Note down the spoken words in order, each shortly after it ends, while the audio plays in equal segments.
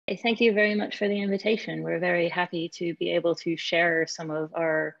Thank you very much for the invitation. We're very happy to be able to share some of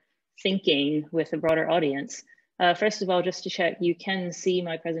our thinking with a broader audience. First of all, just to check, you can see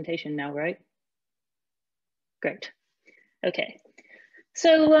my presentation now, right? Great. Okay.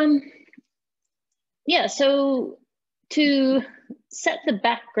 So, yeah, so to set the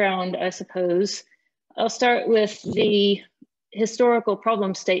background, I suppose, I'll start with the historical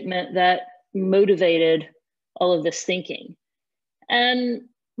problem statement that motivated all of this thinking. And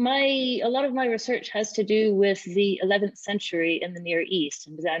a lot of my research has to do with the 11th century in the Near East,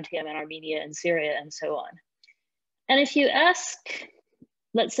 in Byzantium and Armenia and Syria and so on. And if you ask,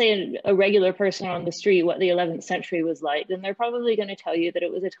 let's say, a regular person on the street what the 11th century was like, then they're probably going to tell you that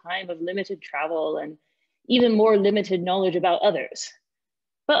it was a time of limited travel and even more limited knowledge about others.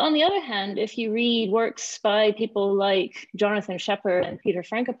 But on the other hand, if you read works by people like Jonathan Shepard and Peter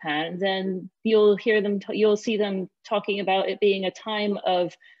Frankopan, then you'll see them talking about it being a time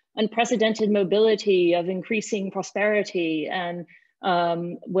of unprecedented mobility, of increasing prosperity, and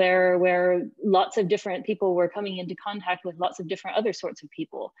where lots of different people were coming into contact with lots of different other sorts of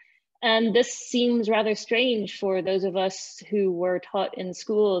people. And this seems rather strange for those of us who were taught in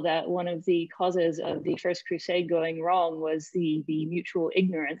school that one of the causes of the First Crusade going wrong was the mutual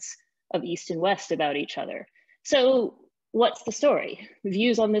ignorance of East and West about each other. So what's the story?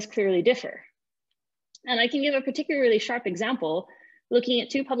 Views on this clearly differ. And I can give a particularly sharp example looking at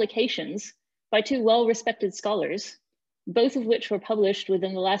two publications by two well-respected scholars, both of which were published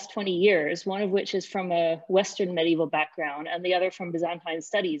within the last 20 years, one of which is from a Western medieval background and the other from Byzantine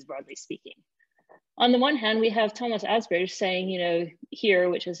studies, broadly speaking. On the one hand, we have Thomas Asbridge saying, here,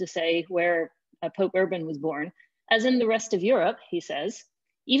 which is to say where Pope Urban was born, as in the rest of Europe, he says,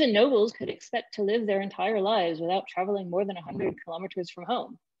 even nobles could expect to live their entire lives without traveling more than 100 kilometers from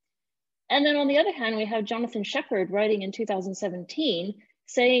home. And then on the other hand, we have Jonathan Shepard writing in 2017,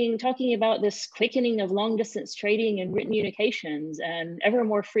 talking about this quickening of long distance trading and written communications and ever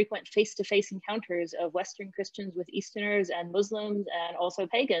more frequent face-to-face encounters of Western Christians with Easterners and Muslims and also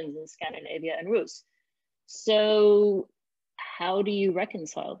pagans in Scandinavia and Rus. So how do you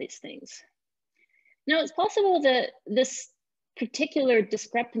reconcile these things? Now, it's possible that this particular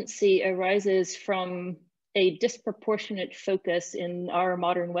discrepancy arises from a disproportionate focus in our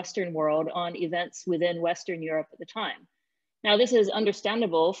modern Western world on events within Western Europe at the time. Now, this is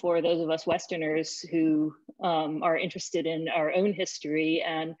understandable for those of us Westerners who are interested in our own history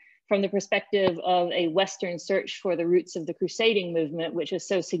and from the perspective of a Western search for the roots of the crusading movement, which is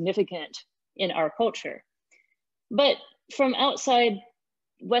so significant in our culture. But from outside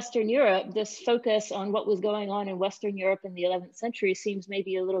Western Europe, this focus on what was going on in Western Europe in the 11th century seems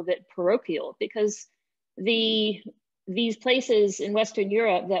maybe a little bit parochial, because these places in Western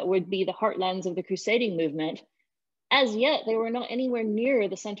Europe that would be the heartlands of the crusading movement, as yet, they were not anywhere near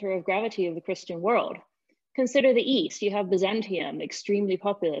the center of gravity of the Christian world. Consider the East. You have Byzantium, extremely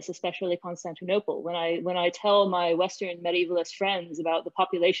populous, especially Constantinople. When I tell my Western medievalist friends about the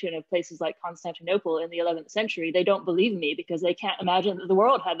population of places like Constantinople in the 11th century, they don't believe me because they can't imagine that the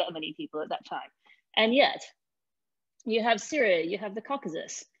world had that many people at that time. And yet, you have Syria, you have the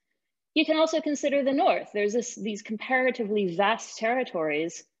Caucasus. You can also consider the North. There's these comparatively vast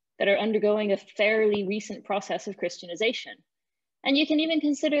territories that are undergoing a fairly recent process of Christianization. And you can even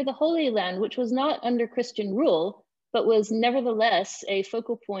consider the Holy Land, which was not under Christian rule, but was nevertheless a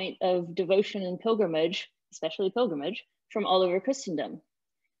focal point of devotion and pilgrimage, especially pilgrimage, from all over Christendom.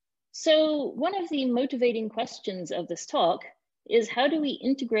 So one of the motivating questions of this talk is, how do we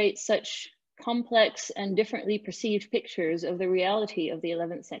integrate such complex and differently perceived pictures of the reality of the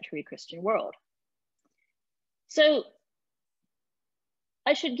 11th century Christian world? So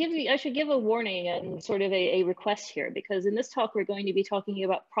I should give a warning and sort of a request here, because in this talk, we're going to be talking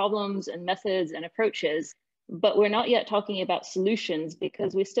about problems and methods and approaches, but we're not yet talking about solutions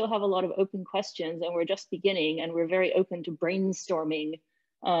because we still have a lot of open questions and we're just beginning, and we're very open to brainstorming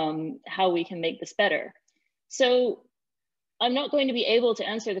how we can make this better. So I'm not going to be able to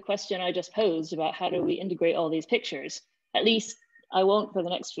answer the question I just posed about how do we integrate all these pictures. At least I won't for the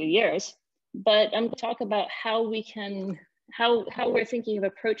next few years, but I'm going to talk about how we can how we're thinking of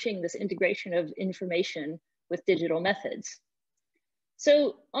approaching this integration of information with digital methods.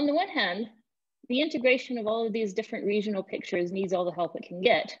 So on the one hand, the integration of all of these different regional pictures needs all the help it can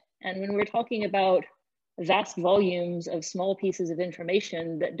get. And when we're talking about vast volumes of small pieces of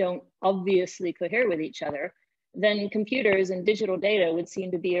information that don't obviously cohere with each other, then computers and digital data would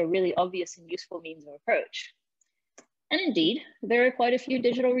seem to be a really obvious and useful means of approach. And indeed, there are quite a few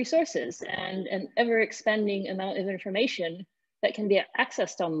digital resources and an ever-expanding amount of information that can be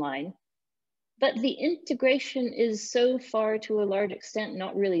accessed online but the integration is so far to a large extent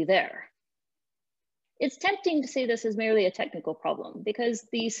not really there. It's tempting to say this is merely a technical problem because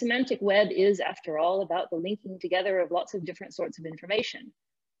the semantic web is, after all, about the linking together of lots of different sorts of information.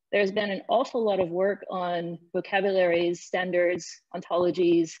 There's been an awful lot of work on vocabularies, standards,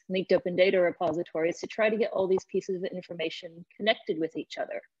 ontologies, linked open data repositories to try to get all these pieces of information connected with each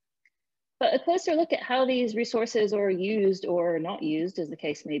other. But a closer look at how these resources are used or not used, as the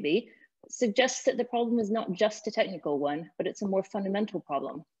case may be, suggests that the problem is not just a technical one, but it's a more fundamental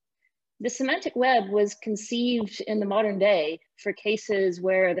problem. The semantic web was conceived in the modern day for cases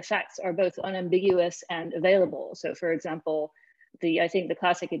where the facts are both unambiguous and available. So for example, I think the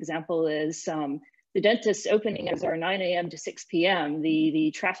classic example is the dentist's opening hours are 9 a.m. to 6 p.m.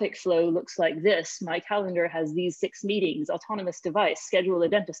 The traffic flow looks like this. My calendar has these 6 meetings, autonomous device, schedule a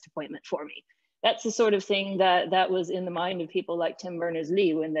dentist appointment for me. That's the sort of thing that was in the mind of people like Tim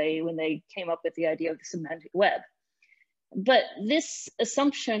Berners-Lee when they came up with the idea of the semantic web. But this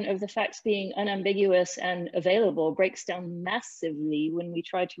assumption of the facts being unambiguous and available breaks down massively when we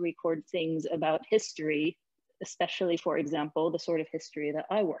try to record things about history, especially, for example, the sort of history that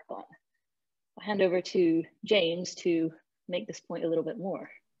I work on. I'll hand over to James to make this point a little bit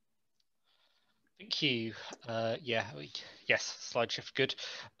more. Thank you. Yes, slide shift, good.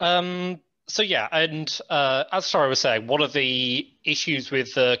 So yeah, and as Sarah was saying, one of the issues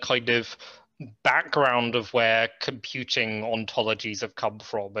with the kind of background of where computing ontologies have come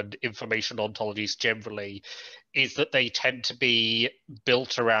from and information ontologies generally is that they tend to be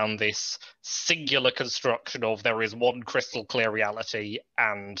built around this singular construction of there is one crystal clear reality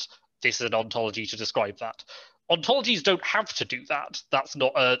and this is an ontology to describe that. Ontologies don't have to do that. That's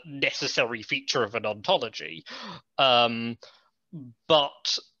not a necessary feature of an ontology.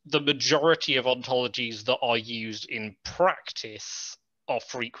 But the majority of ontologies that are used in practice are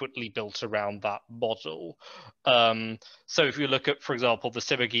frequently built around that model. So if you look at, for example, the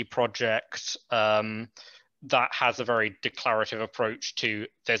Simagi project, that has a very declarative approach to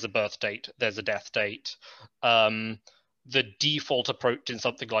there's a birth date, there's a death date. The default approach in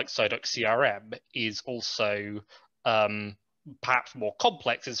something like Sodok CRM is also perhaps more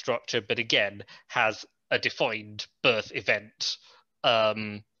complex in structure, but again, has a defined birth event.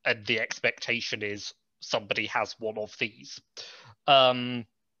 And the expectation is somebody has one of these.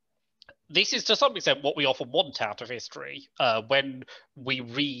 This is to some extent what we often want out of history. When we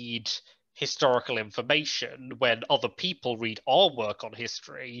read historical information, when other people read our work on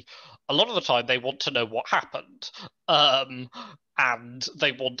history, a lot of the time they want to know what happened, and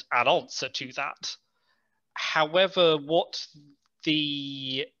they want an answer to that. However, what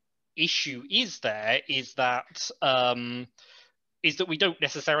the issue is there is that we don't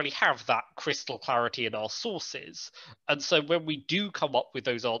necessarily have that crystal clarity in our sources. And so when we do come up with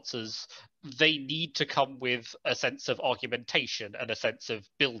those answers, they need to come with a sense of argumentation and a sense of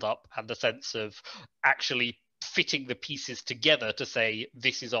build-up and a sense of actually fitting the pieces together to say,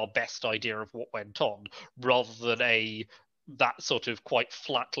 this is our best idea of what went on, rather than that sort of quite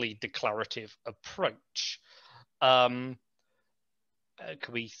flatly declarative approach. And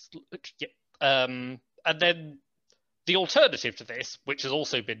then the alternative to this, which has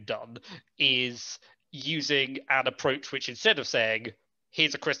also been done, is using an approach which, instead of saying,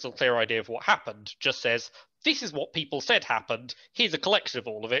 here's a crystal clear idea of what happened, just says, this is what people said happened, here's a collection of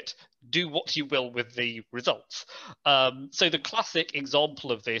all of it, do what you will with the results. So the classic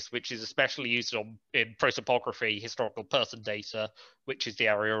example of this, which is especially used in prosopography, historical person data, which is the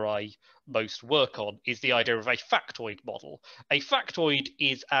area I most work on, is the idea of a factoid model. A factoid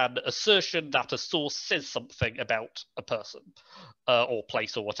is an assertion that a source says something about a person or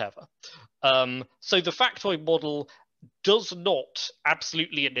place or whatever. So the factoid model does not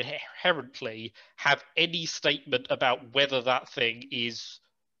absolutely inherently have any statement about whether that thing is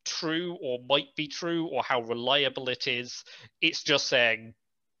true or might be true or how reliable it is. It's just saying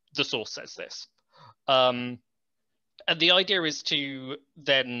the source says this. And the idea is to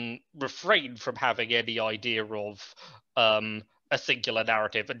then refrain from having any idea of a singular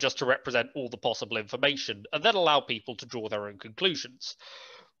narrative and just to represent all the possible information and then allow people to draw their own conclusions,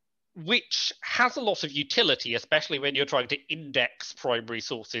 which has a lot of utility, especially when you're trying to index primary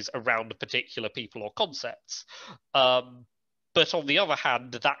sources around particular people or concepts. But on the other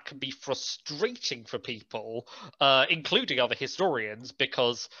hand, that can be frustrating for people, including other historians,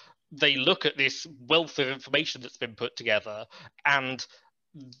 because they look at this wealth of information that's been put together and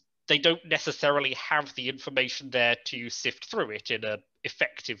they don't necessarily have the information there to sift through it in an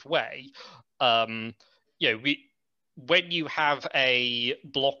effective way. When you have a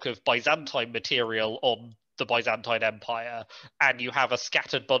block of Byzantine material on the Byzantine Empire, and you have a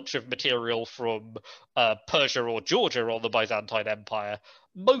scattered bunch of material from Persia or Georgia on the Byzantine Empire,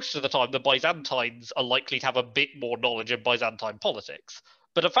 most of the time the Byzantines are likely to have a bit more knowledge of Byzantine politics.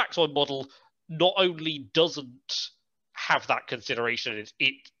 But a factoid model not only doesn't have that consideration,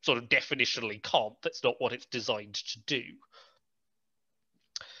 it sort of definitionally can't. That's not what it's designed to do.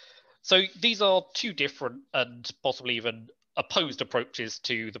 So these are two different and possibly even opposed approaches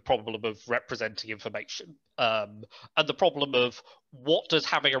to the problem of representing information, and the problem of what does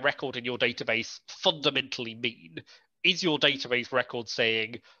having a record in your database fundamentally mean? Is your database record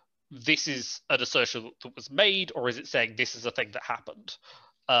saying this is an assertion that was made, or is it saying this is a thing that happened?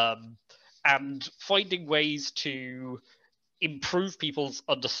 And finding ways to improve people's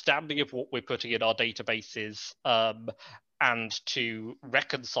understanding of what we're putting in our databases and to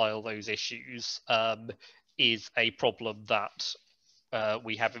reconcile those issues is a problem that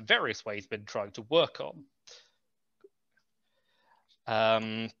we have in various ways been trying to work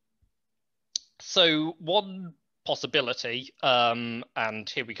on. So one possibility, and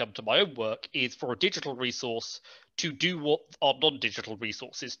here we come to my own work, is for a digital resource to do what our non-digital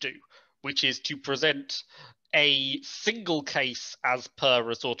resources do, which is to present a single case as per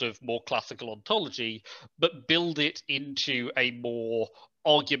a sort of more classical ontology, but build it into a more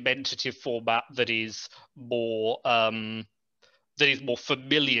argumentative format that is more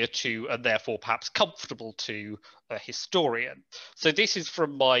familiar to, and therefore perhaps comfortable to, a historian. So this is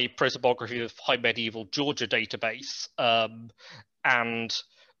from my prosopography of High Medieval Georgia database, and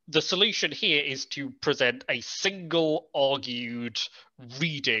the solution here is to present a single argued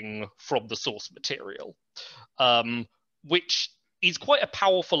reading from the source material, which is quite a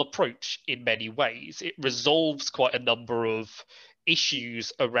powerful approach in many ways. It resolves quite a number of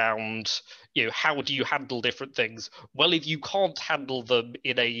issues around, how do you handle different things? Well, if you can't handle them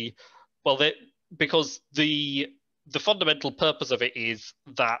in a, because the fundamental purpose of it is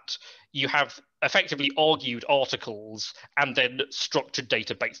that you have effectively argued articles and then structured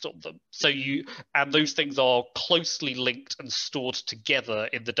data based on them. So and those things are closely linked and stored together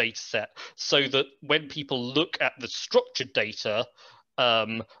in the data set, so that when people look at the structured data,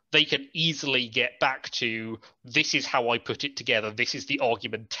 they can easily get back to, this is how I put it together, this is the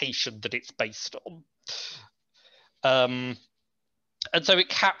argumentation that it's based on. And so it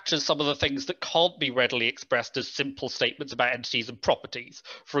captures some of the things that can't be readily expressed as simple statements about entities and properties.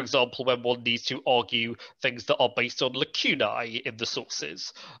 For example, when one needs to argue things that are based on lacunae in the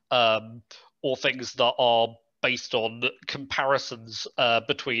sources, or things that are based on comparisons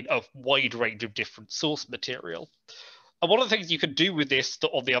between a wide range of different source material. And one of the things you can do with this that,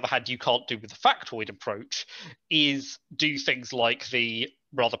 on the other hand, you can't do with the factoid approach is do things like the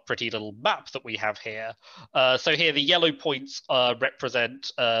rather pretty little map that we have here. So here the yellow points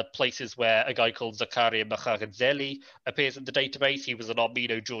represent places where a guy called Zaccaria Mahagadzeli appears in the database. He was an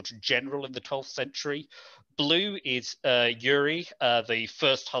Armeno-Georgian general in the 12th century. Blue is Yuri, the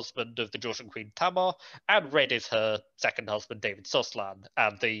first husband of the Georgian queen Tamar, and red is her second husband, David Soslan.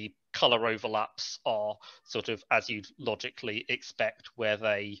 And the color overlaps are sort of as you'd logically expect where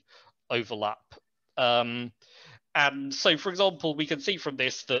they overlap. And so, for example, we can see from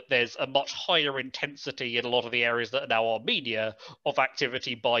this that there's a much higher intensity in a lot of the areas that are now Armenia of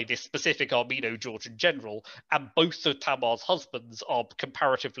activity by this specific Armeno-Georgian general, and both of Tamar's husbands are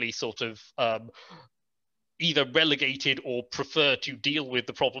comparatively sort of either relegated or prefer to deal with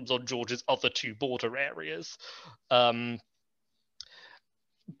the problems on Georgia's other two border areas. But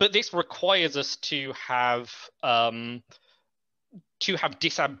this requires us to have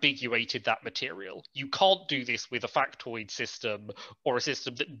disambiguated that material. You can't do this with a factoid system or a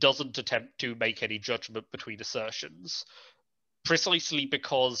system that doesn't attempt to make any judgment between assertions, precisely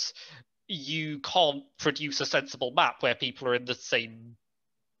because you can't produce a sensible map where people are in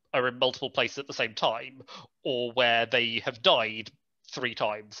multiple places at the same time, or where they have died 3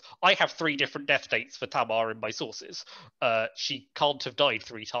 times. I have 3 different death dates for Tamar in my sources. She can't have died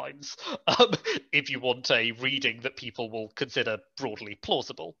 3 times if you want a reading that people will consider broadly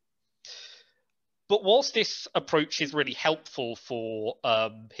plausible. But whilst this approach is really helpful for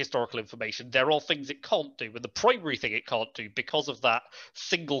historical information, there are things it can't do. And the primary thing it can't do, because of that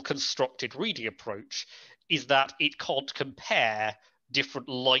single constructed reading approach, is that it can't compare different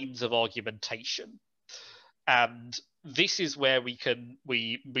lines of argumentation. And this is where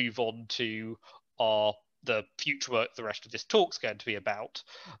we move on to the future work the rest of this talk's going to be about,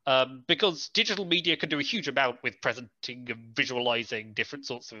 because digital media can do a huge amount with presenting and visualizing different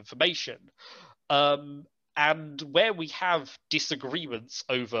sorts of information. And where we have disagreements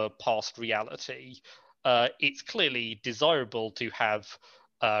over past reality, it's clearly desirable to have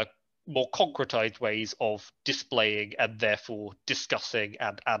more concretized ways of displaying and therefore discussing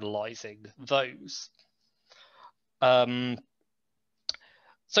and analyzing those. So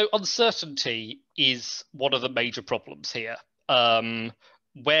uncertainty is one of the major problems here.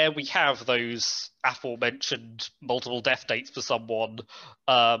 Where we have those aforementioned multiple death dates for someone,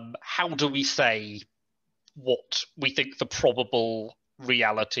 how do we say what we think the probable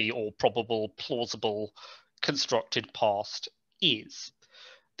reality or probable plausible constructed past is?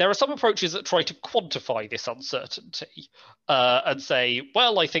 There are some approaches that try to quantify this uncertainty and say,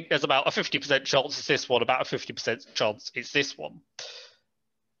 well, I think there's about a 50% chance it's this one, about a 50% chance it's this one.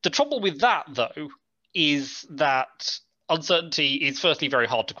 The trouble with that, though, is that uncertainty is firstly very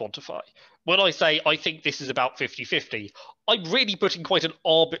hard to quantify. When I say I think this is about 50-50, I'm really putting quite an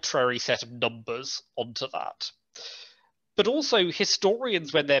arbitrary set of numbers onto that. But also,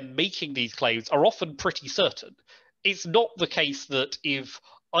 historians, when they're making these claims, are often pretty certain. It's not the case that if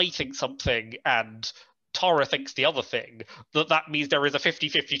I think something and Tara thinks the other thing, that means there is a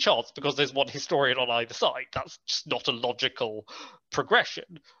 50-50 chance because there's one historian on either side. That's just not a logical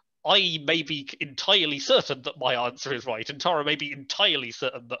progression. I may be entirely certain that my answer is right, and Tara may be entirely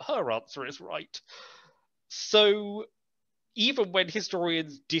certain that her answer is right. So even when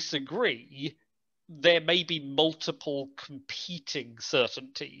historians disagree, there may be multiple competing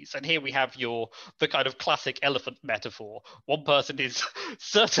certainties. And here we have the kind of classic elephant metaphor. One person is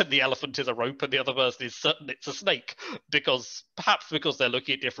certain the elephant is a rope and the other person is certain it's a snake, perhaps because they're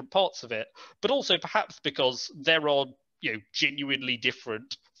looking at different parts of it, but also perhaps because there are genuinely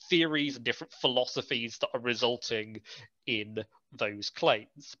different theories and different philosophies that are resulting in those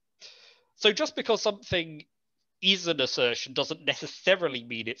claims. So just because something is an assertion doesn't necessarily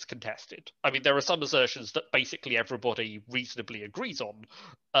mean it's contested. I mean, there are some assertions that basically everybody reasonably agrees on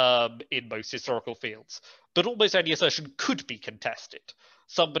in most historical fields, but almost any assertion could be contested.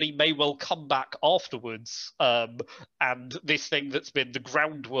 Somebody may well come back afterwards and this thing that's been the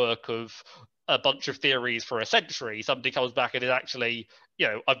groundwork of a bunch of theories for a century, somebody comes back and is actually,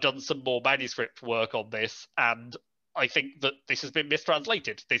 I've done some more manuscript work on this and I think that this has been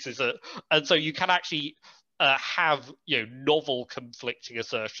mistranslated. And so you can actually have novel conflicting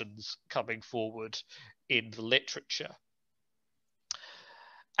assertions coming forward in the literature.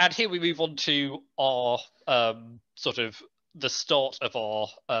 And here we move on to our sort of the start of our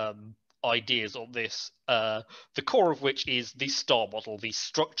ideas on this, the core of which is the STAR model, the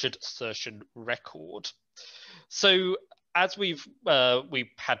Structured Assertion Record. So as we've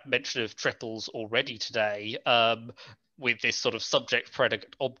had mention of triples already today, with this sort of subject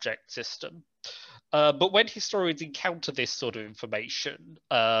predicate object system. But when historians encounter this sort of information,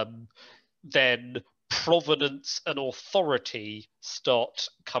 then provenance and authority start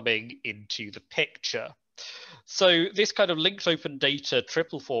coming into the picture. So this kind of linked open data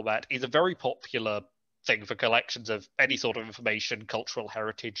triple format is a very popular thing for collections of any sort of information, cultural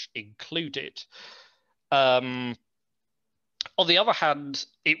heritage included. On the other hand,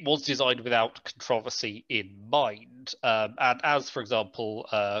 it was designed without controversy in mind. And as, for example,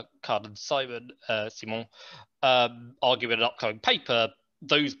 Card and Simon argue in an upcoming paper,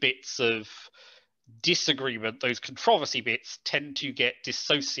 those bits of disagreement, those controversy bits, tend to get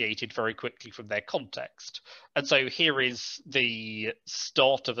dissociated very quickly from their context. And so here is the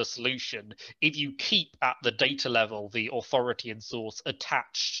start of a solution. If you keep at the data level the authority and source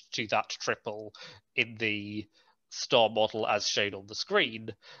attached to that triple in the STAR model as shown on the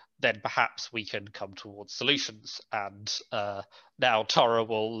screen, then perhaps we can come towards solutions. And now Tara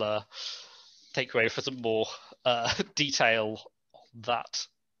will take away for some more detail on that.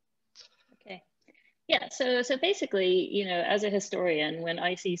 Okay. Yeah, so basically, as a historian, when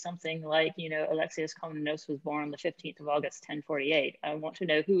I see something like, Alexius Komnenos was born on the 15th of August, 1048, I want to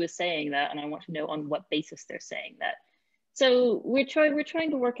know who is saying that, and I want to know on what basis they're saying that. So we're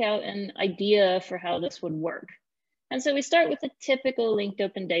trying to work out an idea for how this would work. And so we start with the typical linked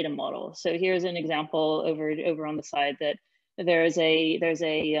open data model. So here's an example over on the side that there's a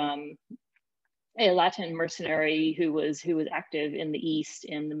Latin mercenary who was active in the East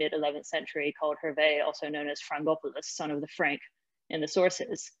in the mid 11th century called Hervé, also known as Frangopoulos, son of the Frank in the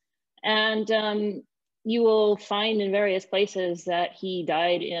sources. And you will find in various places that he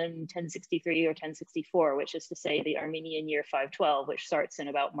died in 1063 or 1064, which is to say the Armenian year 512, which starts in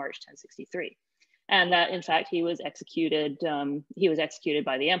about March 1063. And that, in fact, he was executed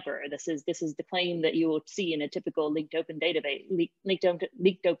by the emperor. This is the claim that you will see in a typical linked open data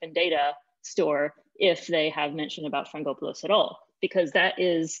store if they have mention about Frangopoulos at all, because that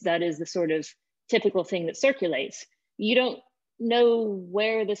is the sort of typical thing that circulates. You don't know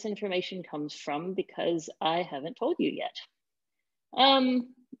where this information comes from because I haven't told you yet.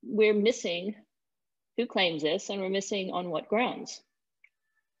 we're missing who claims this, and we're missing on what grounds.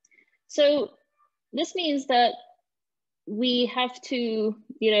 So this means that we have to,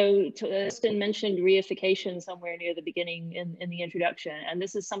 Austin mentioned reification somewhere near the beginning in the introduction, and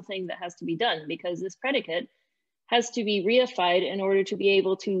this is something that has to be done because this predicate has to be reified in order to be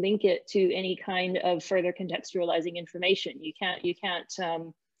able to link it to any kind of further contextualizing information. You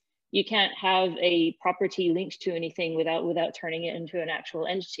can't have a property linked to anything without turning it into an actual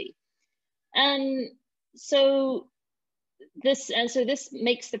entity. And so this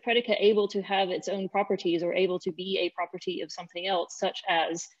makes the predicate able to have its own properties or able to be a property of something else, such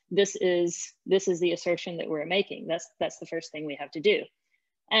as this is the assertion that we're making. That's the first thing we have to do.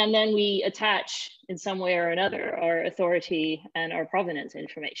 And then we attach in some way or another our authority and our provenance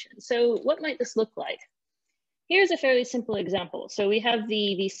information. So what might this look like? Here's a fairly simple example. So we have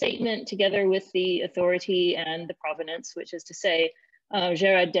the statement together with the authority and the provenance, which is to say,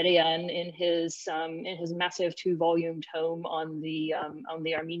 Gerard Derian in his massive 2-volume tome on the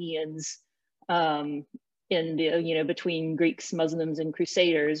Armenians in the between Greeks, Muslims, and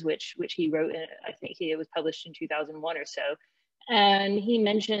Crusaders, which he wrote in, I think it was published in 2001 or so. And he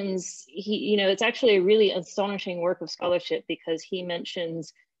mentions, it's actually a really astonishing work of scholarship because he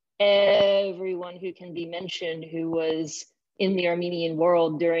mentions everyone who can be mentioned who was in the Armenian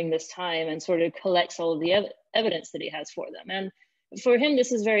world during this time and sort of collects all of the evidence that he has for them. And for him,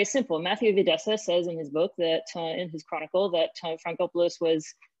 this is very simple. Matthew Videssa says in his book that, in his chronicle, that Frankopoulos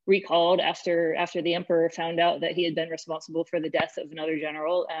was recalled after the emperor found out that he had been responsible for the death of another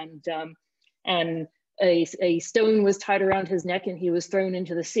general, and a stone was tied around his neck and he was thrown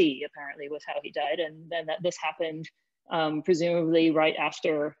into the sea, apparently was how he died. And then this happened presumably right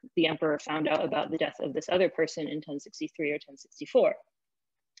after the emperor found out about the death of this other person in 1063 or 1064.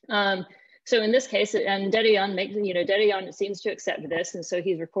 So in this case, and Derian seems to accept this, and so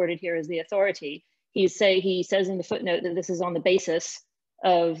he's recorded here as the authority. He says in the footnote that this is on the basis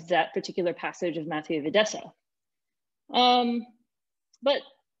of that particular passage of Matthew Videssa. But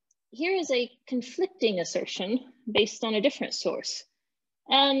here is a conflicting assertion based on a different source.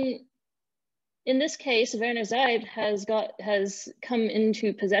 And in this case, Werner Seib has come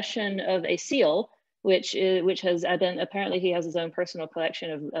into possession of a seal, which has been, apparently he has his own personal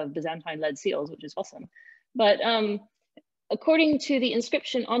collection of Byzantine lead seals, which is awesome. But according to the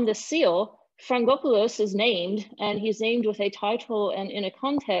inscription on the seal, Frankopoulos is named, and he's named with a title and in a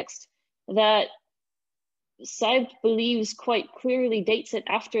context that Seib believes quite clearly dates it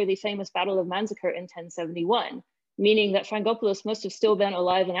after the famous Battle of Manzikert in 1071, meaning that Frankopoulos must have still been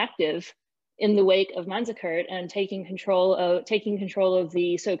alive and active in the wake of Manzikert and taking control of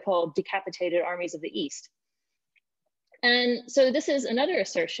the so-called decapitated armies of the East. And so this is another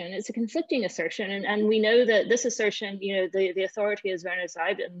assertion. It's a conflicting assertion, and we know that this assertion, the authority is Werner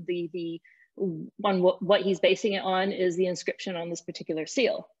Seib, and what he's basing it on is the inscription on this particular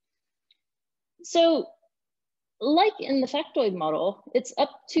seal. So, like in the factoid model, it's up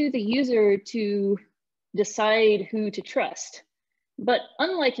to the user to decide who to trust. But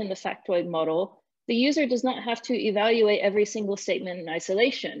unlike in the factoid model, the user does not have to evaluate every single statement in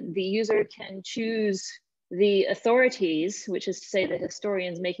isolation. The user can choose the authorities, which is to say the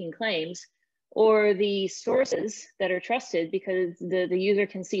historians making claims, or the sources that are trusted, because the user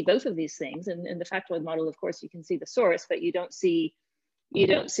can see both of these things. And in the factoid model, of course, you can see the source, but you don't see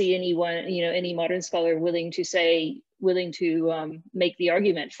anyone, any modern scholar willing to make the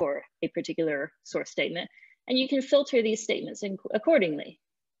argument for a particular source statement. And you can filter these statements accordingly.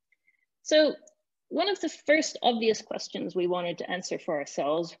 So one of the first obvious questions we wanted to answer for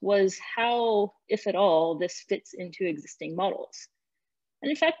ourselves was how, if at all, this fits into existing models. And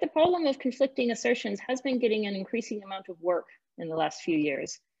in fact, the problem of conflicting assertions has been getting an increasing amount of work in the last few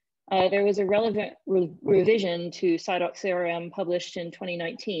years. There was a relevant revision to SciDoc CRM published in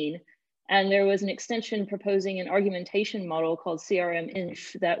 2019, and there was an extension proposing an argumentation model called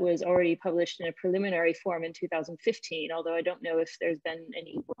CRM-INF that was already published in a preliminary form in 2015, although I don't know if there's been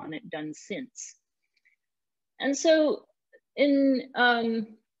any work on it done since. And so in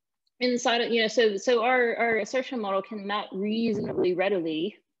SciDoc, so our assertion model can map reasonably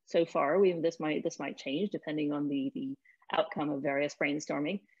readily so far. This might change depending on the outcome of various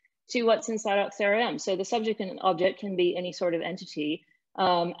brainstorming, to what's in SciDoc CRM. So the subject and object can be any sort of entity.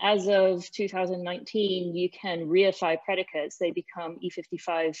 As of 2019, you can reify predicates. They become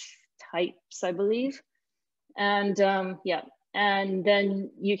E55 types, I believe. And yeah, and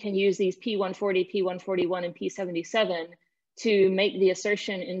then you can use these P140, P141, and P77 to make the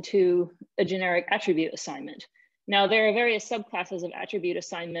assertion into a generic attribute assignment. Now, there are various subclasses of attribute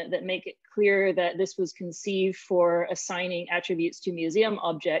assignment that make it clear that this was conceived for assigning attributes to museum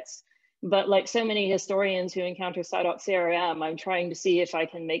objects. But like so many historians who encounter SciDoc CRM, I'm trying to see if I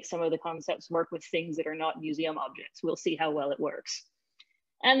can make some of the concepts work with things that are not museum objects. We'll see how well it works.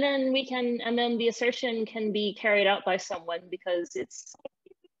 And then the assertion can be carried out by someone because it's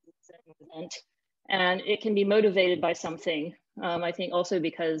an event, and it can be motivated by something. I think also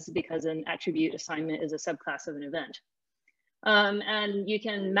because an attribute assignment is a subclass of an event. And you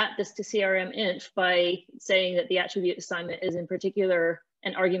can map this to CRM-inf by saying that the attribute assignment is in particular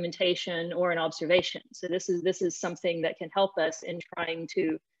an argumentation or an observation. So this is something that can help us in trying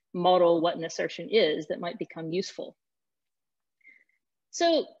to model what an assertion is that might become useful.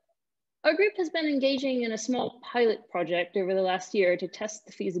 So our group has been engaging in a small pilot project over the last year to test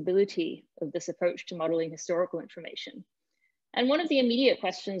the feasibility of this approach to modeling historical information. And one of the immediate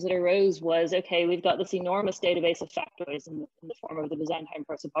questions that arose was, okay, we've got this enormous database of factoids in the form of the Byzantine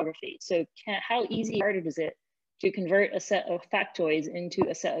prosopography. So how easy or hard is it to convert a set of factoids into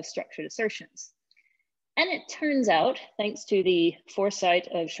a set of structured assertions? And it turns out, thanks to the foresight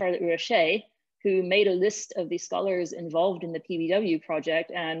of Charlotte Rocher, who made a list of the scholars involved in the PBW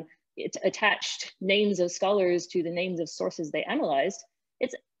project, and it attached names of scholars to the names of sources they analyzed,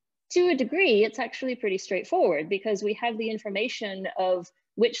 to a degree, it's actually pretty straightforward because we have the information of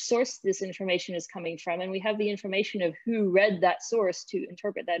which source this information is coming from, and we have the information of who read that source to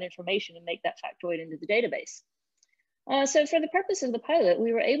interpret that information and make that factoid into the database. So for the purpose of the pilot,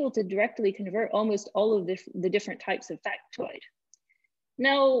 we were able to directly convert almost all of the different types of factoid.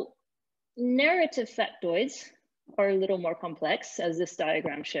 Now, narrative factoids are a little more complex, as this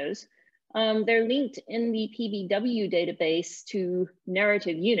diagram shows. They're linked in the PBW database to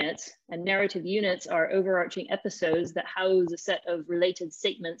narrative units, and narrative units are overarching episodes that house a set of related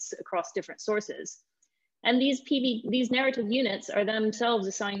statements across different sources. And these narrative units are themselves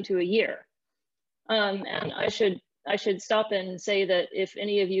assigned to a year. And I should stop and say that if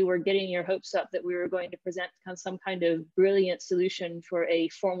any of you were getting your hopes up that we were going to present some kind of brilliant solution for a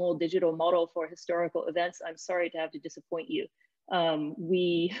formal digital model for historical events, I'm sorry to have to disappoint you.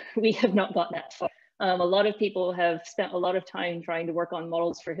 We have not got that far. A lot of people have spent a lot of time trying to work on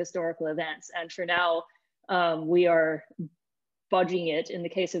models for historical events. And for now, we are bodging it in the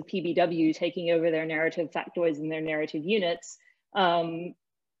case of PBW, taking over their narrative factoids and their narrative units.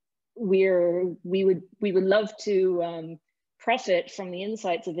 We would love to profit from the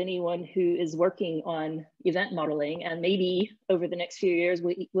insights of anyone who is working on event modeling, and maybe over the next few years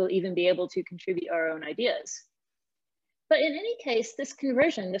we'll even be able to contribute our own ideas. But in any case, this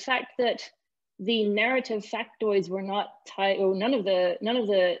conversion, the fact that the narrative factoids were not tied, or none of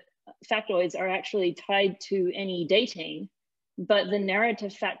the factoids are actually tied to any dating, but the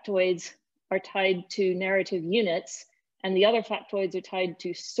narrative factoids are tied to narrative units, and the other factoids are tied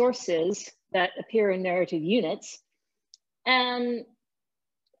to sources that appear in narrative units. And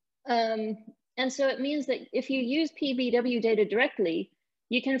so it means that if you use PBW data directly,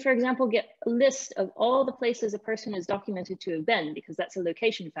 you can, for example, get a list of all the places a person is documented to have been, because that's a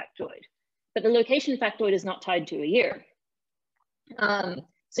location factoid. But the location factoid is not tied to a year.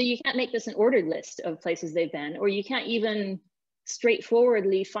 So you can't make this an ordered list of places they've been, or you can't even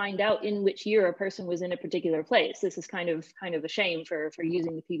straightforwardly find out in which year a person was in a particular place. This is kind of a shame for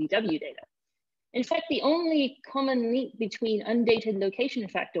using the PBW data. In fact, the only common link between undated location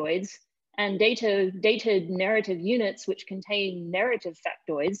factoids and dated narrative units which contain narrative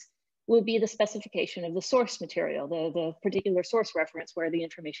factoids will be the specification of the source material, the particular source reference where the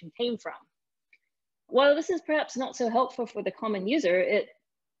information came from. While this is perhaps not so helpful for the common user, it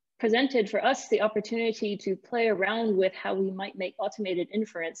presented for us the opportunity to play around with how we might make automated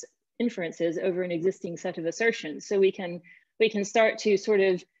inferences over an existing set of assertions. So we can start to sort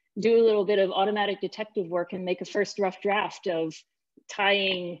of do a little bit of automatic detective work and make a first rough draft of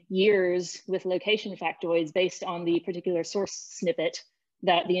tying years with location factoids based on the particular source snippet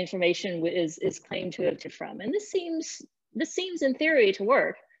that the information is claimed to have come from. And this seems in theory to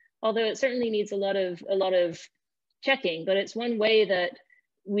work, although it certainly needs a lot of checking. But it's one way that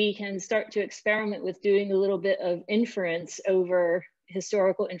we can start to experiment with doing a little bit of inference over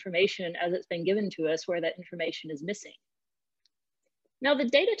historical information as it's been given to us where that information is missing. Now, the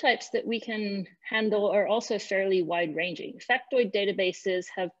data types that we can handle are also fairly wide-ranging. Factoid databases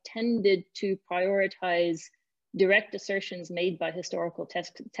have tended to prioritize direct assertions made by historical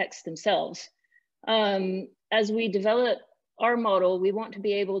texts themselves. As we develop our model, we want to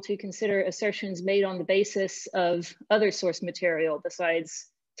be able to consider assertions made on the basis of other source material besides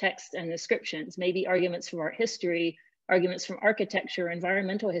text and descriptions, maybe arguments from art history, arguments from architecture,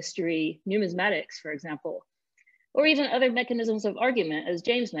 environmental history, numismatics, for example. Or even other mechanisms of argument, as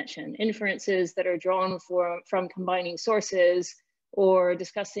James mentioned, inferences that are drawn from combining sources or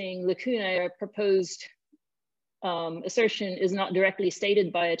discussing lacunae or proposed assertion is not directly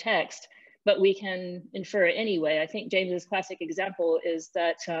stated by a text, but we can infer it anyway. I think James's classic example is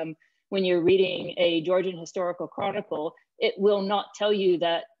that when you're reading a Georgian historical chronicle, it will not tell you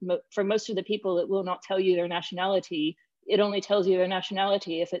that, for most of the people, it will not tell you their nationality. It only tells you their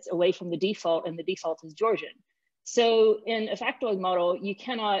nationality if it's away from the default, and the default is Georgian. So in a factoid model, you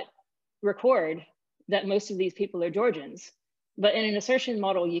cannot record that most of these people are Georgians. But in an assertion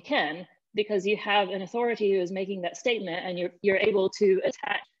model, you can, because you have an authority who is making that statement, and you're able to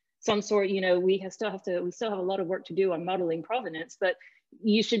attach some sort, you know, we still have a lot of work to do on modeling provenance, but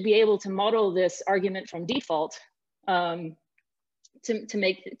you should be able to model this argument from default to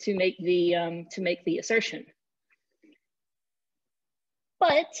make the assertion.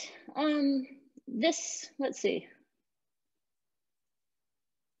 But let's see.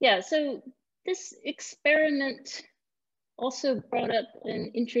 Yeah, so this experiment also brought up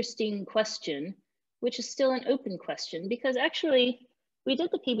an interesting question, which is still an open question, because actually we did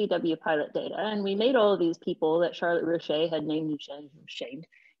the PBW pilot data and we made all of these people that Charlotte Roche had named and shamed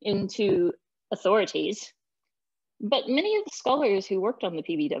into authorities. But many of the scholars who worked on the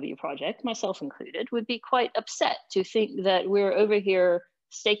PBW project, myself included, would be quite upset to think that we're over here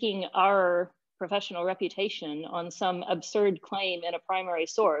staking our professional reputation on some absurd claim in a primary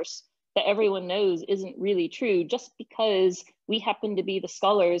source that everyone knows isn't really true, just because we happen to be the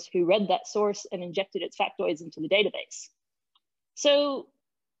scholars who read that source and injected its factoids into the database. So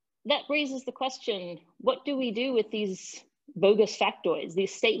that raises the question, what do we do with these bogus factoids,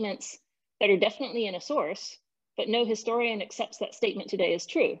 these statements that are definitely in a source, but no historian accepts that statement today as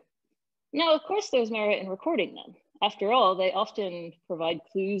true? Now, of course, there's merit in recording them. After all, they often provide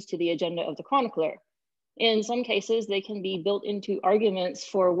clues to the agenda of the chronicler. In some cases, they can be built into arguments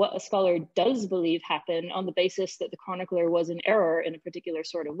for what a scholar does believe happened on the basis that the chronicler was in error in a particular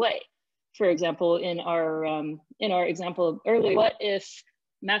sort of way. For example, in our example earlier, what if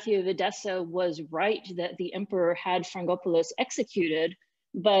Matthew of Edessa was right that the emperor had Frangopoulos executed,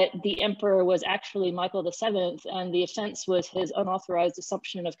 but the emperor was actually Michael VII, and the offense was his unauthorized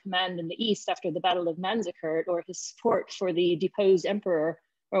assumption of command in the East after the Battle of Manzikert, or his support for the deposed emperor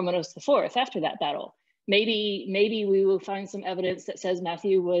Romanov IV after that battle? Maybe we will find some evidence that says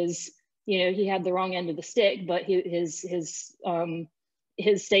Matthew was, you know, he had the wrong end of the stick, but his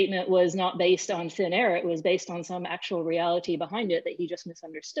statement was not based on thin air. It was based on some actual reality behind it that he just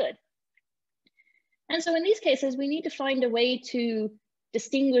misunderstood. And so in these cases, we need to find a way to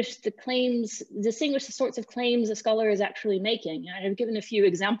distinguish the sorts of claims a scholar is actually making. And I've given a few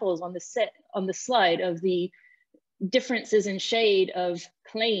examples on the slide of the differences in shade of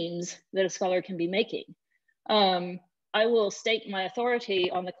claims that a scholar can be making. I will stake my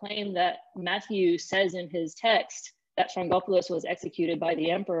authority on the claim that Matthew says in his text that Frangopoulos was executed by the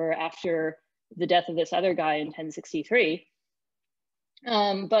emperor after the death of this other guy in 1063.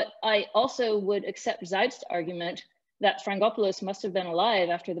 But I also would accept Zeib's argument that Frangopoulos must have been alive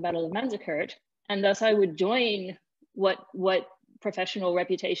after the Battle of Manzikert, and thus I would join what professional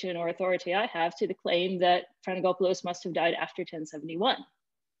reputation or authority I have to the claim that Frangopoulos must have died after 1071.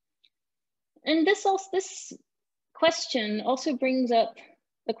 And this question also brings up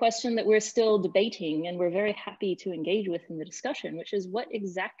the question that we're still debating and we're very happy to engage with in the discussion, which is what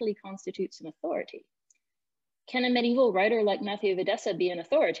exactly constitutes an authority? Can a medieval writer like Matthew of Edessa be an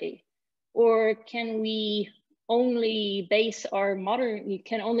authority? Or can we only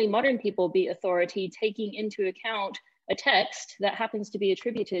only modern people be authority, taking into account a text that happens to be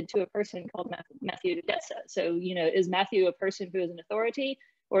attributed to a person called Matthew of Edessa? So, you know, is Matthew a person who is an authority,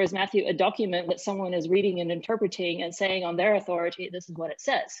 or is Matthew a document that someone is reading and interpreting and saying on their authority, this is what it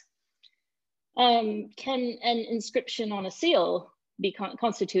says? Can an inscription on a seal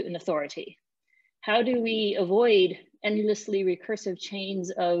constitute an authority? How do we avoid endlessly recursive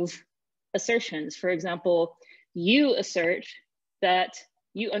chains of assertions? For example, you assert that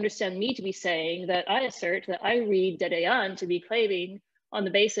you understand me to be saying that I assert that I read Dedeyan to be claiming on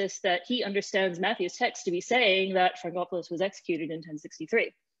the basis that he understands Matthew's text to be saying that Frangopoulos was executed in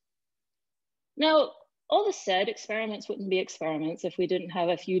 1063. Now, all this said, experiments wouldn't be experiments if we didn't have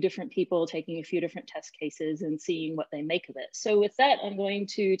a few different people taking a few different test cases and seeing what they make of it. So with that, I'm going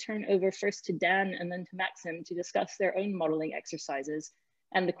to turn over first to Dan and then to Maxim to discuss their own modeling exercises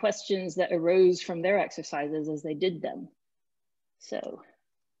and the questions that arose from their exercises as they did them. So.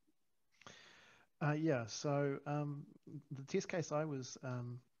 So the test case I was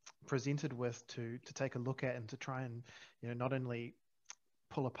presented with to take a look at and to try and, you know, not only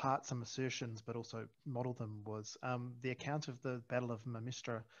pull apart some assertions, but also model them was the account of the Battle of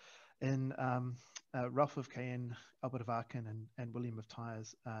Mamistra in Ralph of Caen, Albert of Aachen, and William of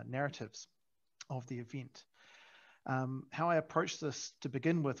Tyre's narratives of the event. How I approached this to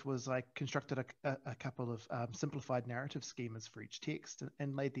begin with was I constructed a couple of simplified narrative schemas for each text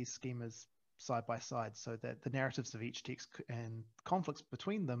and laid these schemas side by side so that the narratives of each text and conflicts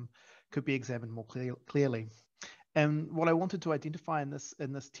between them could be examined more clearly. And what I wanted to identify in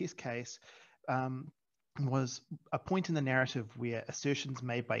this test case was a point in the narrative where assertions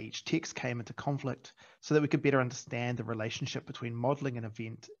made by each text came into conflict so that we could better understand the relationship between modeling an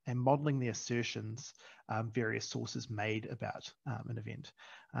event and modeling the assertions various sources made about an event.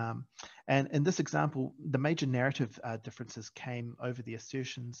 And in this example, the major narrative differences came over the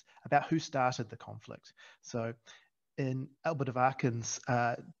assertions about who started the conflict. So in Albert of Aachen's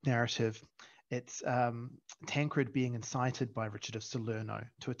narrative, it's Tancred being incited by Richard of Salerno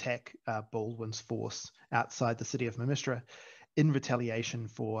to attack Baldwin's force outside the city of Mamistra in retaliation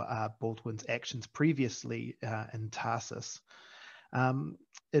for Baldwin's actions previously in Tarsus.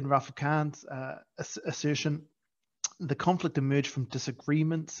 In Ralph of Caen's assertion, the conflict emerged from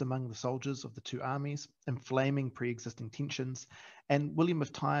disagreements among the soldiers of the two armies, inflaming pre-existing tensions, and William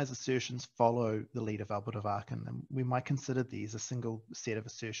of Tyre's assertions follow the lead of Albert of Aachen, and we might consider these a single set of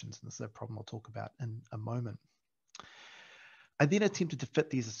assertions, and this is a problem I'll talk about in a moment. I then attempted to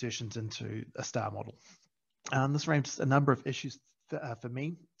fit these assertions into a star model. This raised a number of issues for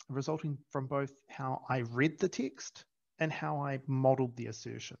me, resulting from both how I read the text and how I modeled the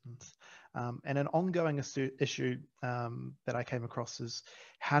assertions. And an ongoing issue that I came across is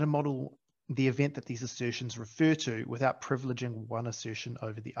how to model the event that these assertions refer to without privileging one assertion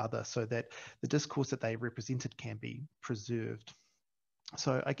over the other so that the discourse that they represented can be preserved.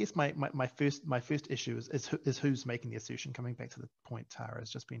 So I guess my first issue is who's making the assertion, coming back to the point Tara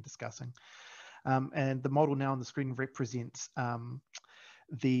has just been discussing. And the model now on the screen represents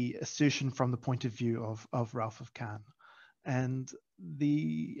the assertion from the point of view of Ralph of Caen. And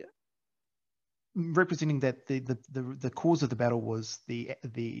representing that the cause of the battle was the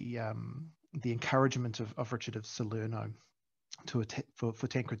encouragement of Richard of Salerno to attack for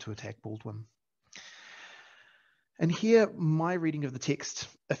Tancred to attack Baldwin. And here, my reading of the text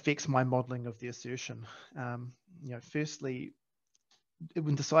affects my modelling of the assertion. Firstly,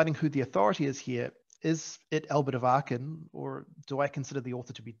 when deciding who the authority is here, is it Albert of Aachen, or do I consider the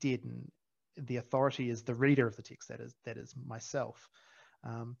author to be dead and the authority is the reader of the text, that is myself?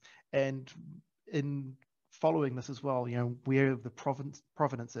 And in following this as well, where the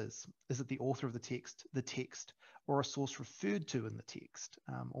provenance is it the author of the text, or a source referred to in the text?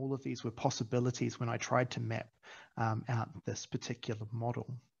 All of these were possibilities when I tried to map out this particular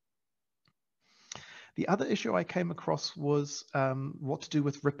model. The other issue I came across was what to do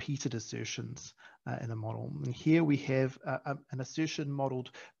with repeated assertions in a model. And here we have an assertion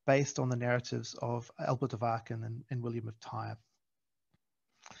modeled based on the narratives of Albert of Aachen and William of Tyre.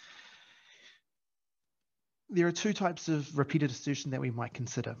 There are two types of repeated assertion that we might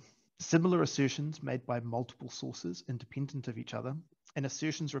consider. Similar assertions made by multiple sources independent of each other, and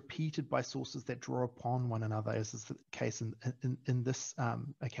assertions repeated by sources that draw upon one another, as is the case in this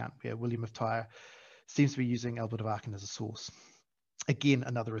account where William of Tyre seems to be using Albert of Aachen as a source. Again,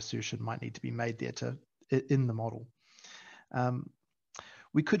 another assertion might need to be made there in the model.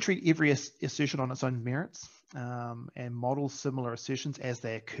 We could treat every assertion on its own merits and model similar assertions as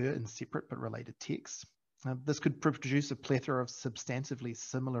they occur in separate but related texts. This could produce a plethora of substantively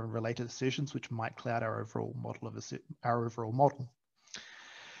similar and related assertions, which might cloud our overall model.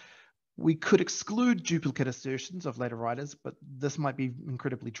 We could exclude duplicate assertions of later writers, but this might be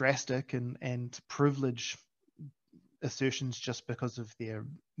incredibly drastic and privilege assertions just because of their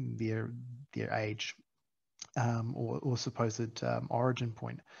age or supposed origin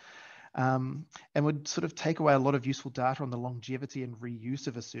point. And would sort of take away a lot of useful data on the longevity and reuse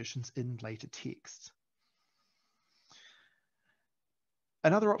of assertions in later texts.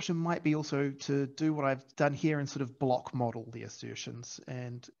 Another option might be also to do what I've done here and sort of block model the assertions.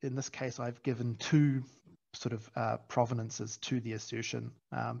 And in this case, I've given two sort of provenances to the assertion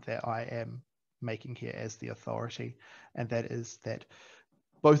that I am making here as the authority. And that is that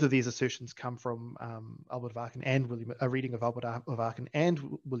both of these assertions come from Albert of Aachen and a reading of Albert of Aachen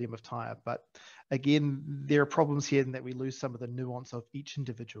and William of Tyre. But again, there are problems here in that we lose some of the nuance of each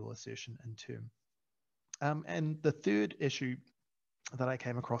individual assertion in turn. And the third issue that I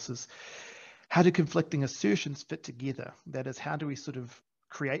came across is how do conflicting assertions fit together? That is, how do we sort of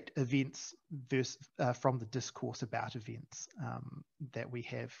create events from the discourse about events that we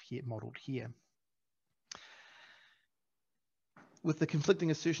have here modeled here? with the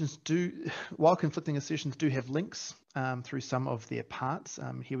conflicting assertions while conflicting assertions do have links through some of their parts,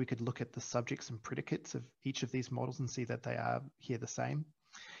 here we could look at the subjects and predicates of each of these models and see that they are here the same.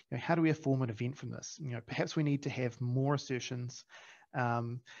 You know, how do we form an event from this? You know, perhaps we need to have more assertions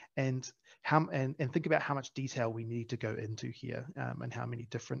and think about how much detail we need to go into here and how many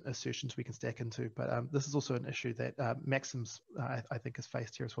different assertions we can stack into. But this is also an issue that Maxim's, I think, is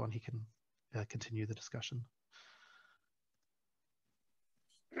faced here as well, and he can continue the discussion.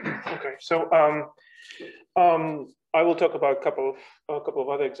 Okay, so I will talk about a couple of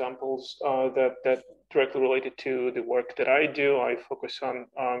other examples that directly related to the work that I do. I focus on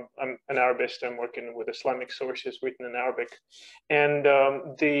I'm an Arabist. I'm working with Islamic sources written in Arabic, and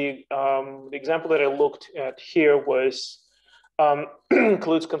the example that I looked at here was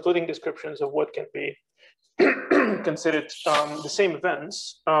includes concluding descriptions of what can be considered the same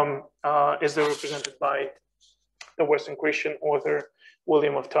events as they're represented by the Western Christian author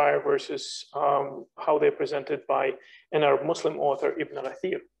William of Tyre versus how they're presented by an Arab Muslim author, Ibn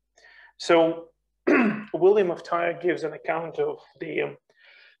al-Athir. So William of Tyre gives an account of the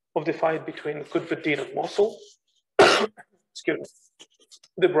fight between Qutb-ud-Din of Mosul, excuse me,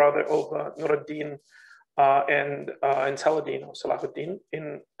 the brother of Nur ad-Din and Saladin or Salahuddin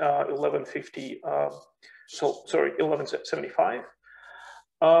in 1175.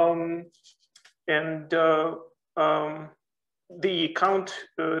 The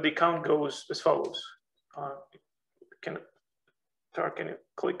account goes as follows. Can you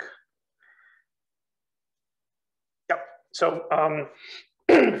click? Yeah. So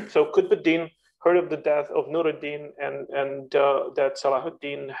so Qutb-ud-Din heard of the death of Nur ad-Din and that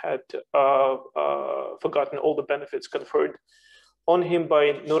Salahuddin had forgotten all the benefits conferred on him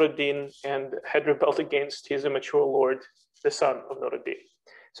by Nur ad-Din and had rebelled against his immature lord, the son of Nur ad-Din.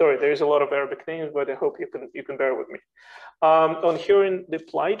 Sorry, there's a lot of Arabic names, but I hope you can bear with me. On hearing the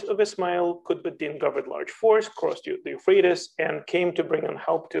plight of Ismail, Qutb-ud-Din gathered large force, crossed the Euphrates, and came to bring on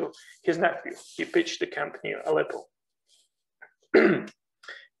help to his nephew. He pitched the camp near Aleppo. And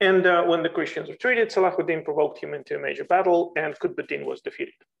when the Christians retreated, Salahuddin provoked him into a major battle, and Qutb-ud-Din was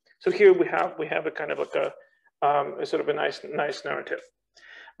defeated. So here we have a kind of like a sort of a nice narrative.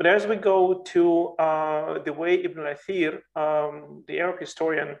 But as we go to the way Ibn al-Athir, the Arab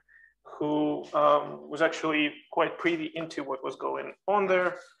historian who was actually quite privy into what was going on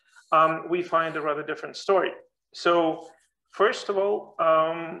there, we find a rather different story. So first of all,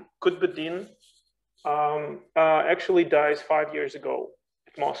 Qutb-ud-Din actually dies 5 years ago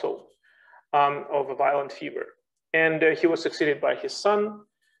at Mosul of a violent fever. And he was succeeded by his son,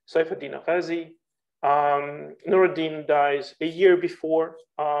 Saifuddin Ghazi. Nur ad-Din dies a year before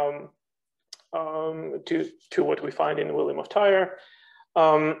to what we find in William of Tyre.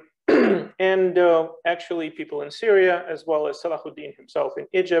 And actually people in Syria, as well as Salahuddin himself in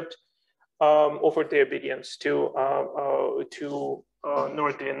Egypt, offered their obedience to Nur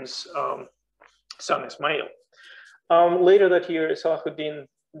ad-Din's son Ismail. Later that year, Salahuddin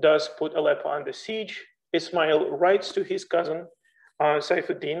does put Aleppo under siege. Ismail writes to his cousin,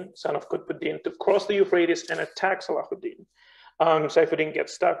 Saifuddin, son of Qutb-ud-Din, to cross the Euphrates and attack Salahuddin. Saifuddin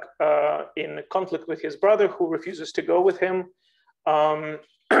gets stuck in conflict with his brother, who refuses to go with him.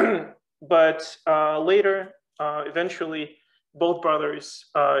 But later, eventually, both brothers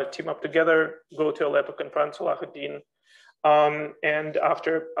team up together, go to Aleppo, confront Salahuddin. And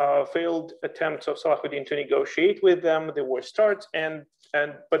after failed attempts of Salahuddin to negotiate with them, the war starts,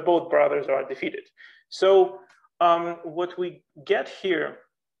 but both brothers are defeated. So what we get here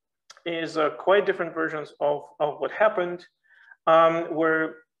is quite different versions of what happened, who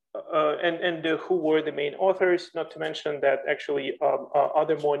were the main authors, not to mention that actually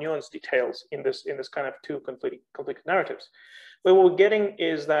other more nuanced details in this kind of two complete narratives. But what we're getting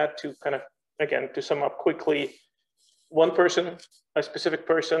is that, to kind of, again, to sum up quickly, one person, a specific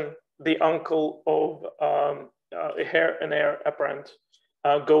person, the uncle of an heir apparent,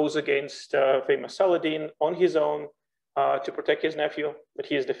 goes against famous Saladin on his own to protect his nephew, but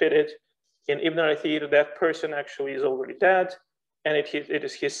he is defeated. In Ibn al-Athir, that person actually is already dead, and it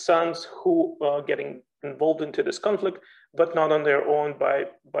is his sons who are getting involved into this conflict, but not on their own, by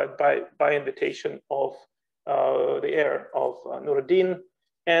invitation of the heir of Nur ad-Din,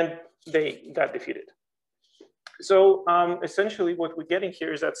 and they got defeated. So essentially what we're getting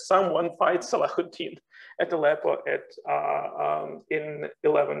here is that someone fights Salahuddin at Aleppo in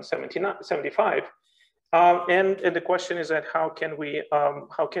 1175. And the question is that how can we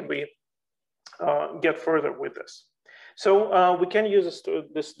get further with this? So we can use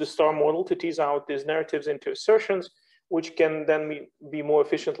the star model to tease out these narratives into assertions, which can then be more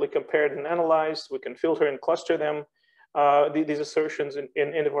efficiently compared and analyzed. We can filter and cluster them. these assertions in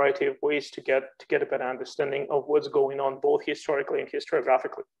a variety of ways to get a better understanding of what's going on both historically and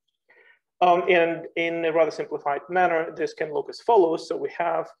historiographically. And in a rather simplified manner, this can look as follows. So we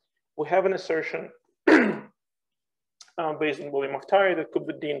have an assertion based on William of Tyre that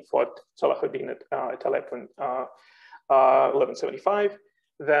Qutb fought Salahuddin at Aleppo in 1175.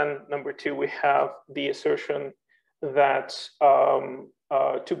 Then number two, we have the assertion that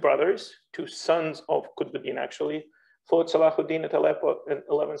two brothers, two sons of Qutb actually, fought Salahuddin at Aleppo in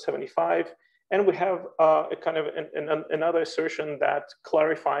 1175. And we have a kind of another assertion that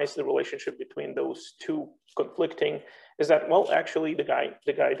clarifies the relationship between those two conflicting, is that, well, actually the guy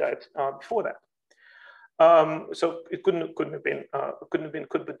died before that. So it couldn't have been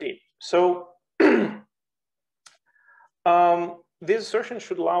Qutb. So these assertions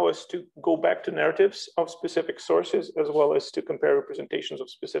should allow us to go back to narratives of specific sources, as well as to compare representations of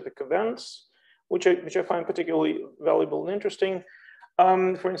specific events, which I find particularly valuable and interesting.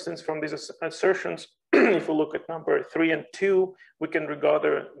 For instance, from these assertions, if we look at number 3 and 2, we can regard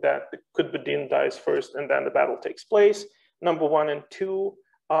that Qutb dies first and then the battle takes place. Number 1 and 2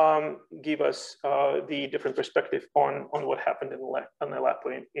 give us the different perspective on what happened in Aleppo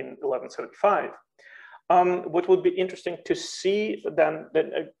in 1175. What would be interesting to see then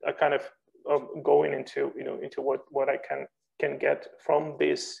kind of going into what I can get from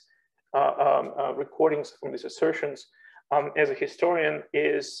these recordings, from these assertions as a historian,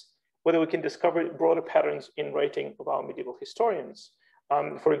 is whether we can discover broader patterns in writing of our medieval historians.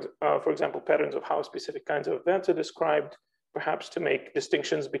 For example, patterns of how specific kinds of events are described, perhaps to make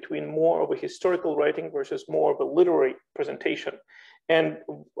distinctions between more of a historical writing versus more of a literary presentation. And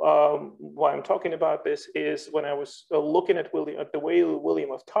why I'm talking about this is when I was looking at the way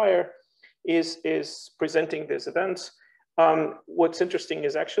William of Tyre is presenting these events, what's interesting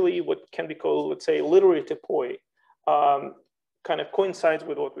is actually what can be called, let's say, literary topoi, kind of coincides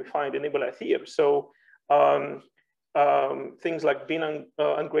with what we find in Ibn Athir. So things like being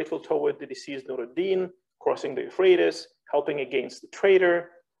ungrateful toward the deceased Nur-ad-Din, crossing the Euphrates, helping against the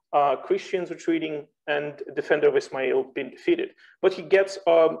traitor, Christians retreating, and defender of Ismail being defeated. But he gets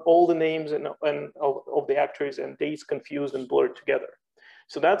all the names and of the actors and dates confused and blurred together.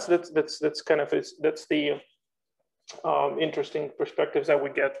 So that's kind of that's the interesting perspectives that we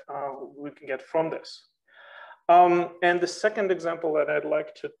can get from this. And the second example that I'd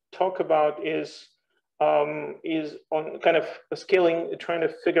like to talk about is on kind of scaling, trying to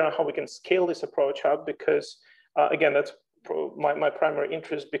figure out how we can scale this approach up, because again, that's my primary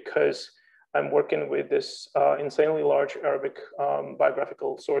interest, because I'm working with this insanely large Arabic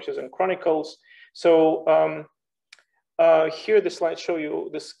biographical sources and chronicles. So here the slides show you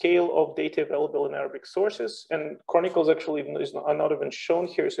the scale of data available in Arabic sources, and chronicles actually are not even shown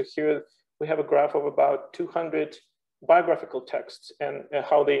here. So here we have a graph of about 200 biographical texts and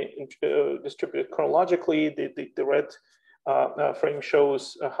how they distribute chronologically. The red frame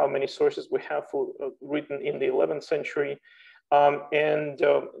shows how many sources we have written in the 11th century. And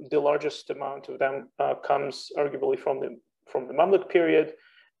the largest amount of them comes arguably from the Mamluk period.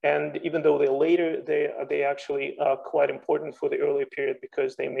 And even though they're later, they actually are quite important for the earlier period,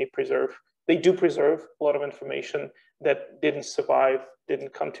 because they do preserve a lot of information that didn't survive,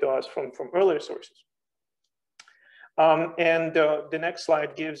 didn't come to us from earlier sources. And the next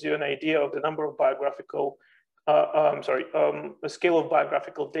slide gives you an idea of the number of biographical, the scale of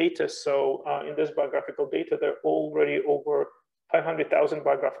biographical data. So in this biographical data, there are already over 500,000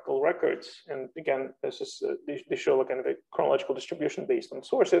 biographical records. And again, this is they show a kind of a chronological distribution based on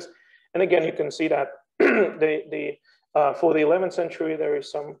sources. And again, you can see that for the 11th century, there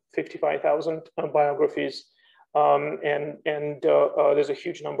is some 55,000 biographies. And there's a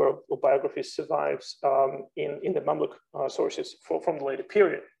huge number of biographies survives in the Mamluk sources from the later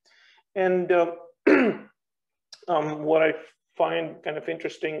period. And what I find kind of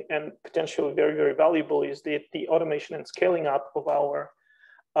interesting and potentially very, very valuable is the automation and scaling up of our,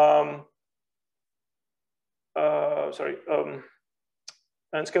 and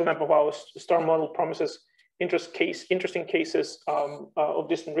scaling up of our STAR model promises interesting cases of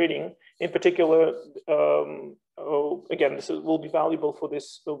distant reading. In particular, again, this will be valuable for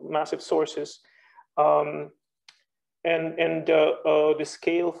these massive sources. And the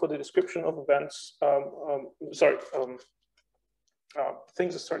scale for the description of events,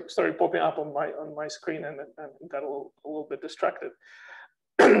 things started popping up on my screen and got a little bit distracted.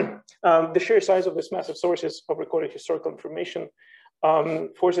 The sheer size of this massive sources of recorded historical information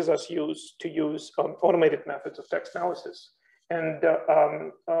forces us to use automated methods of text analysis. And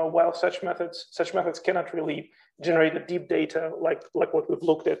while such methods cannot really generate the deep data like what we've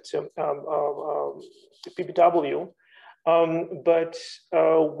looked at PBW, But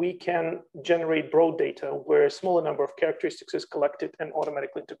we can generate broad data where a smaller number of characteristics is collected and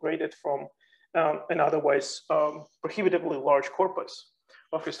automatically integrated from an otherwise prohibitively large corpus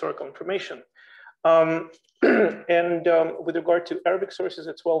of historical information. With regard to Arabic sources,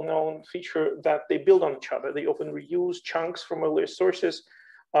 it's well-known feature that they build on each other. They often reuse chunks from earlier sources,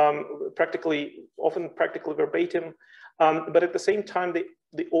 often practically verbatim. But at the same time,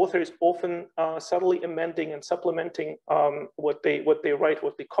 the author is often subtly amending and supplementing what they write,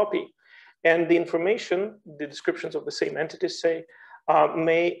 what they copy. And the information, the descriptions of the same entities, say,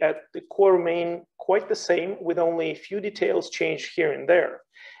 may at the core remain quite the same, with only a few details changed here and there.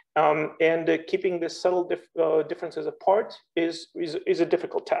 Keeping the subtle differences apart is a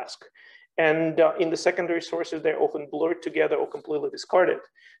difficult task. And in the secondary sources, they're often blurred together or completely discarded.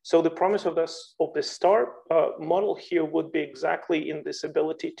 So the promise of this star model here would be exactly in this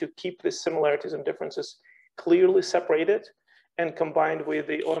ability to keep the similarities and differences clearly separated, and combined with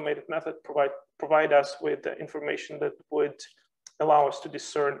the automated method provide us with the information that would allow us to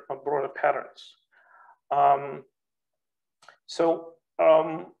discern broader patterns.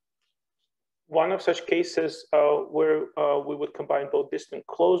 One of such cases where we would combine both distant and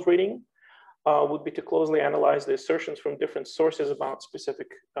close reading would be to closely analyze the assertions from different sources about specific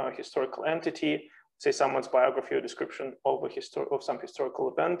historical entity, say someone's biography or description of some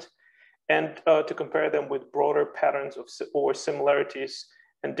historical event, and to compare them with broader patterns or similarities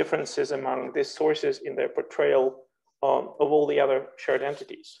and differences among these sources in their portrayal of all the other shared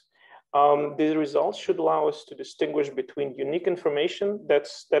entities. The results should allow us to distinguish between unique information that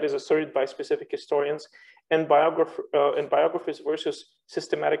is asserted by specific historians and biographies versus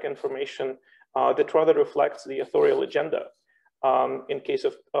systematic information that rather reflects the authorial agenda in case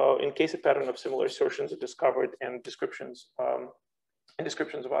a pattern of similar assertions are discovered and descriptions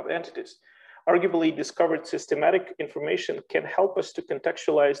of other entities. Arguably, discovered systematic information can help us to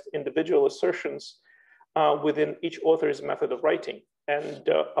contextualize individual assertions within each author's method of writing. And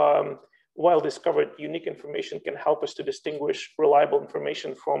while discovered unique information can help us to distinguish reliable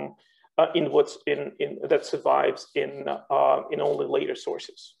information from that survives in only later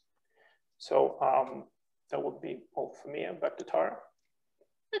sources. So that would be all for me. And back to Tara.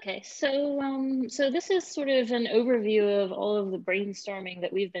 Okay, so this is sort of an overview of all of the brainstorming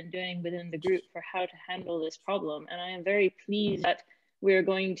that we've been doing within the group for how to handle this problem. And I am very pleased that we're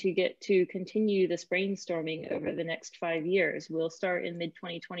going to get to continue this brainstorming over the next 5 years. We'll start in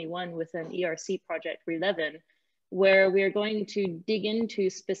mid-2021 with an ERC project for 11, where we're going to dig into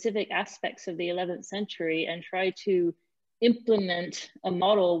specific aspects of the 11th century and try to implement a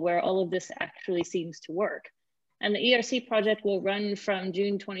model where all of this actually seems to work. And the ERC project will run from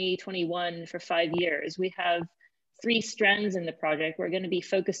June 2021 for 5 years. We have 3 strands in the project. We're going to be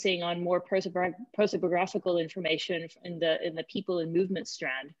focusing on more prosopographical information in the people and movement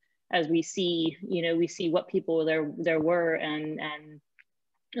strand, as we see, we see what people there were and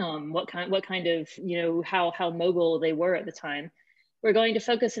what kind of, how mobile they were at the time. We're going to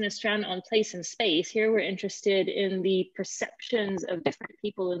focus in a strand on place and space. Here we're interested in the perceptions of different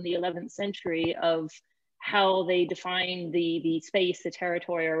people in the 11th century of how they defined the space, the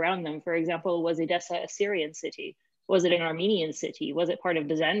territory around them. For example, was Edessa a Syrian city? Was it an Armenian city? Was it part of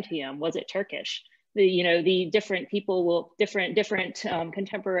Byzantium? Was it Turkish? The different people will, different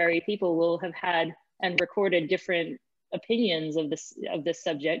contemporary people will have had and recorded different opinions of this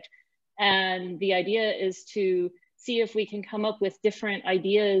subject. And the idea is to see if we can come up with different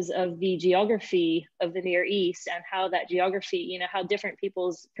ideas of the geography of the Near East and how that geography, how different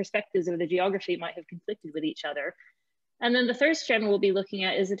people's perspectives of the geography might have conflicted with each other. And then the third strand we'll be looking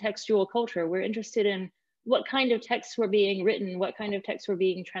at is the textual culture. We're interested in what kind of texts were being written, what kind of texts were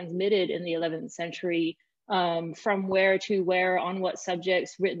being transmitted in the 11th century, from where to where, on what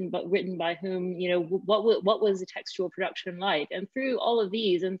subjects, written by whom, what was the textual production like? And through all of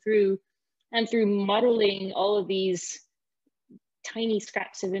these and through modeling all of these tiny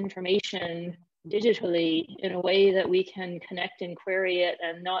scraps of information digitally in a way that we can connect and query it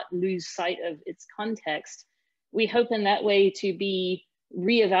and not lose sight of its context, we hope in that way to be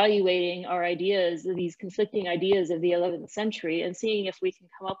reevaluating our ideas, these conflicting ideas of the 11th century, and seeing if we can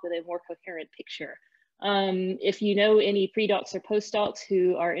come up with a more coherent picture. If you know any pre-docs or postdocs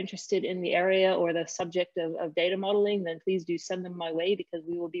who are interested in the area or the subject of data modeling, then please do send them my way, because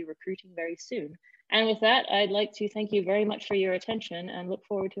we will be recruiting very soon. And with that, I'd like to thank you very much for your attention and look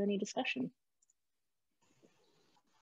forward to any discussion.